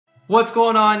What's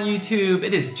going on YouTube?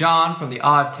 It is John from the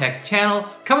Odd Tech channel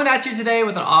coming at you today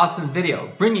with an awesome video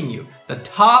bringing you the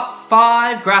top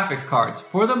 5 graphics cards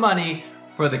for the money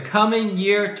for the coming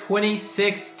year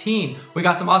 2016. We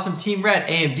got some awesome Team Red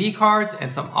AMD cards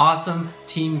and some awesome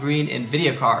Team Green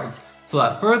NVIDIA cards. So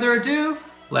without further ado,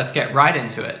 let's get right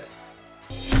into it.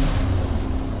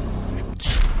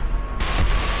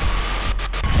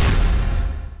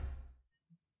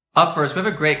 Up first, we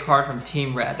have a great card from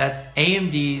Team Red. That's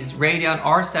AMD's Radeon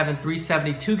R7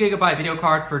 370 2GB video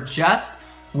card for just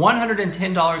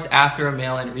 $110 after a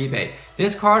mail-in rebate.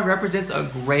 This card represents a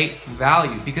great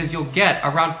value because you'll get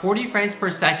around 40 frames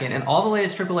per second and all the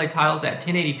latest AAA titles at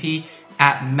 1080p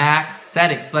at max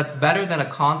settings. So that's better than a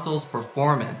console's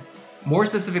performance. More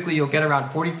specifically, you'll get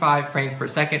around 45 frames per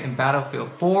second in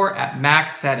Battlefield 4 at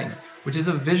max settings, which is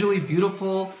a visually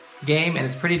beautiful game and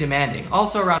it's pretty demanding.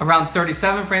 Also around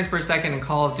 37 frames per second in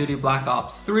Call of Duty Black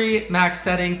Ops 3 max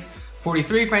settings,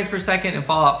 43 frames per second in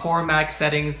Fallout 4 max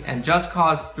settings, and Just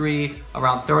Cause 3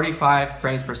 around 35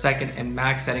 frames per second in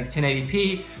max settings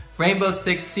 1080p. Rainbow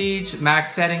Six Siege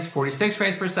max settings 46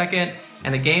 frames per second,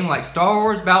 and a game like Star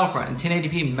Wars Battlefront in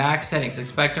 1080p max settings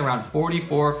expect around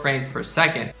 44 frames per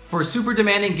second. For a super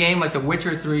demanding game like The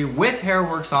Witcher 3 with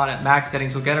Hairworks on at max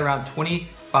settings, you'll get around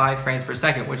 25 frames per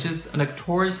second, which is a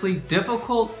notoriously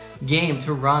difficult game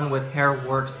to run with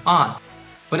Hairworks on.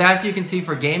 But as you can see,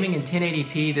 for gaming in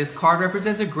 1080p, this card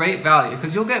represents a great value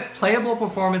because you'll get playable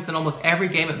performance in almost every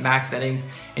game at max settings,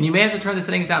 and you may have to turn the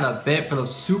settings down a bit for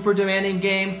those super demanding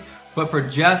games, but for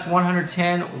just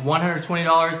 $110,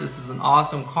 $120, this is an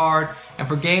awesome card. And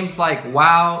for games like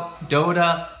WoW,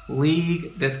 Dota,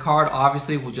 League, this card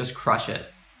obviously will just crush it.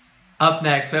 Up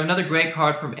next, we have another great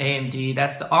card from AMD.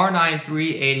 That's the R9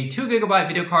 380 2GB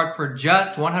video card for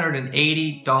just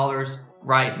 $180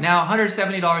 right now.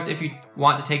 $170 if you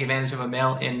want to take advantage of a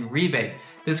mail-in rebate.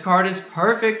 This card is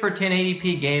perfect for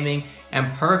 1080p gaming and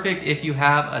perfect if you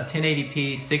have a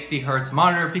 1080p 60Hz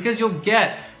monitor because you'll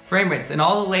get frame rates in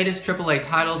all the latest AAA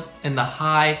titles in the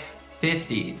high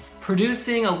 50s,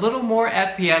 producing a little more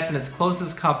FPS than its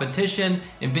closest competition,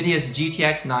 NVIDIA's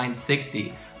GTX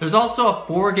 960. There's also a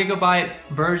 4GB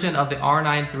version of the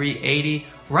R9 380.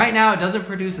 Right now, it doesn't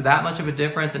produce that much of a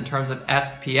difference in terms of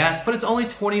FPS, but it's only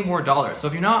 $20 more. So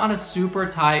if you're not on a super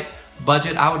tight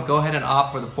budget, I would go ahead and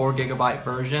opt for the 4GB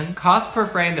version. Cost per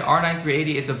frame, the R9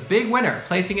 380 is a big winner,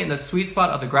 placing it in the sweet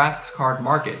spot of the graphics card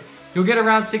market. You'll get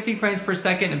around 60 frames per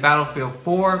second in Battlefield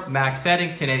 4 max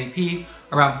settings 1080p,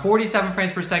 around 47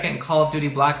 frames per second in Call of Duty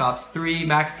Black Ops 3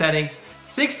 max settings,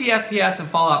 60 FPS in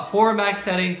Fallout 4 max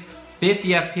settings, 50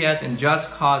 FPS in Just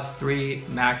Cause 3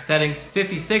 max settings,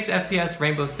 56 FPS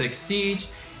Rainbow Six Siege,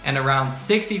 and around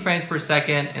 60 frames per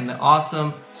second in the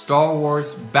awesome Star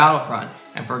Wars Battlefront.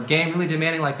 And for a game really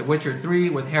demanding like The Witcher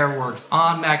 3 with Hairworks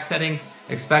on max settings,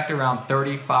 expect around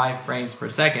 35 frames per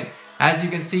second. As you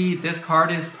can see, this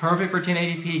card is perfect for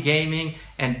 1080p gaming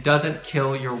and doesn't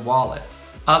kill your wallet.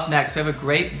 Up next, we have a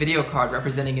great video card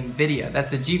representing NVIDIA. That's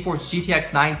the Geforce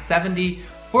GTX 970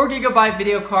 4GB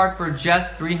video card for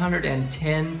just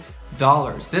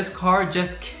 $310. This card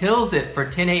just kills it for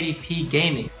 1080p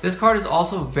gaming. This card is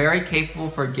also very capable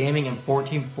for gaming in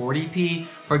 1440p.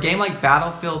 For a game like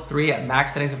Battlefield 3 at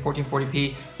max settings in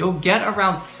 1440p, you'll get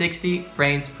around 60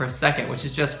 frames per second, which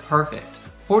is just perfect.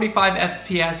 45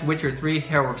 FPS Witcher 3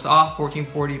 Hairworks off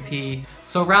 1440p,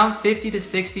 so around 50 to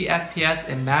 60 FPS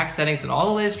in max settings and all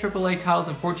the latest AAA titles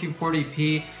in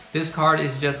 1440p. This card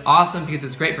is just awesome because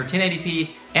it's great for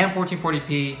 1080p and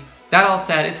 1440p. That all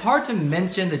said, it's hard to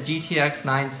mention the GTX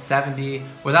 970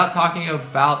 without talking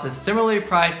about the similarly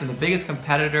priced and the biggest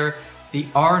competitor, the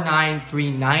R9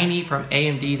 390 from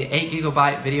AMD, the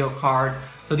 8GB video card.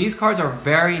 So these cards are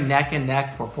very neck and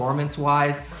neck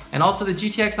performance-wise. And also the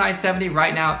GTX 970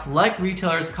 right now at select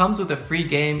retailers comes with a free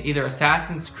game, either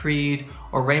Assassin's Creed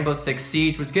or Rainbow Six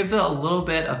Siege, which gives it a little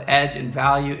bit of edge and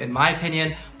value in my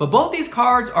opinion. But both these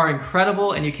cards are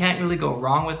incredible and you can't really go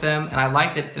wrong with them. And I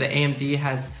like that the AMD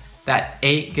has that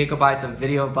 8GB of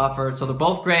video buffer, so they're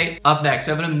both great. Up next,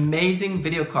 we have an amazing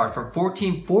video card for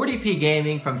 1440p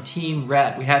gaming from Team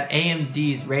Red. We have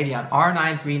AMD's Radeon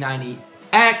R9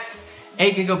 390X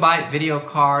 8GB video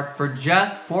card for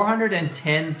just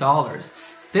 $410.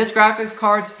 This graphics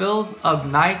card fills a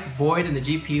nice void in the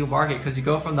GPU market because you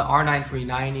go from the R9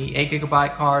 390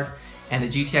 8GB card and the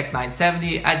GTX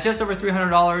 970 at just over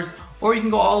 $300, or you can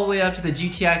go all the way up to the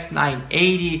GTX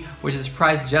 980, which is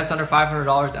priced just under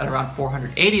 $500 at around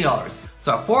 $480.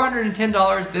 So at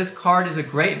 $410, this card is a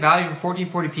great value for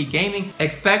 1440p gaming.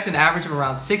 Expect an average of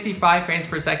around 65 frames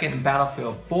per second in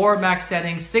Battlefield 4 max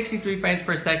settings, 63 frames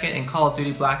per second in Call of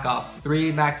Duty Black Ops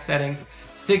 3 max settings,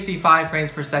 65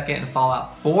 frames per second in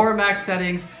Fallout 4 max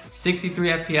settings, 63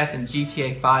 FPS in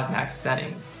GTA 5 max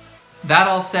settings. That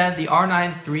all said, the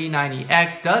R9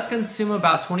 390X does consume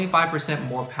about 25%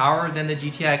 more power than the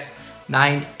GTX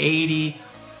 980,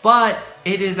 but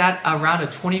it is at around a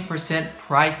 20%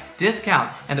 price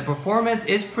discount, and the performance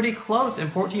is pretty close in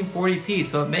 1440p,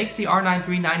 so it makes the R9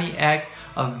 390X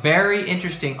a very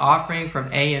interesting offering from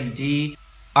AMD.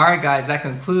 Alright guys, that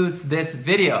concludes this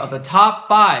video of the top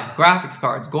 5 graphics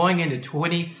cards going into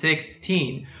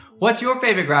 2016. What's your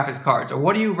favorite graphics cards, or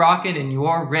what are you rocking in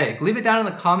your rig? Leave it down in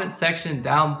the comment section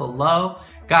down below.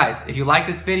 Guys, if you like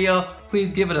this video,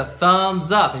 please give it a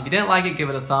thumbs up. If you didn't like it, give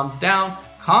it a thumbs down.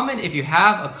 Comment if you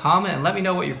have a comment and let me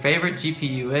know what your favorite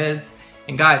GPU is.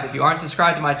 And guys, if you aren't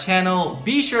subscribed to my channel,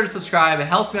 be sure to subscribe. It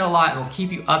helps me out a lot and will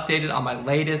keep you updated on my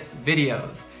latest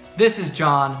videos. This is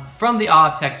John from the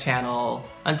Tech channel.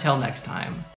 Until next time.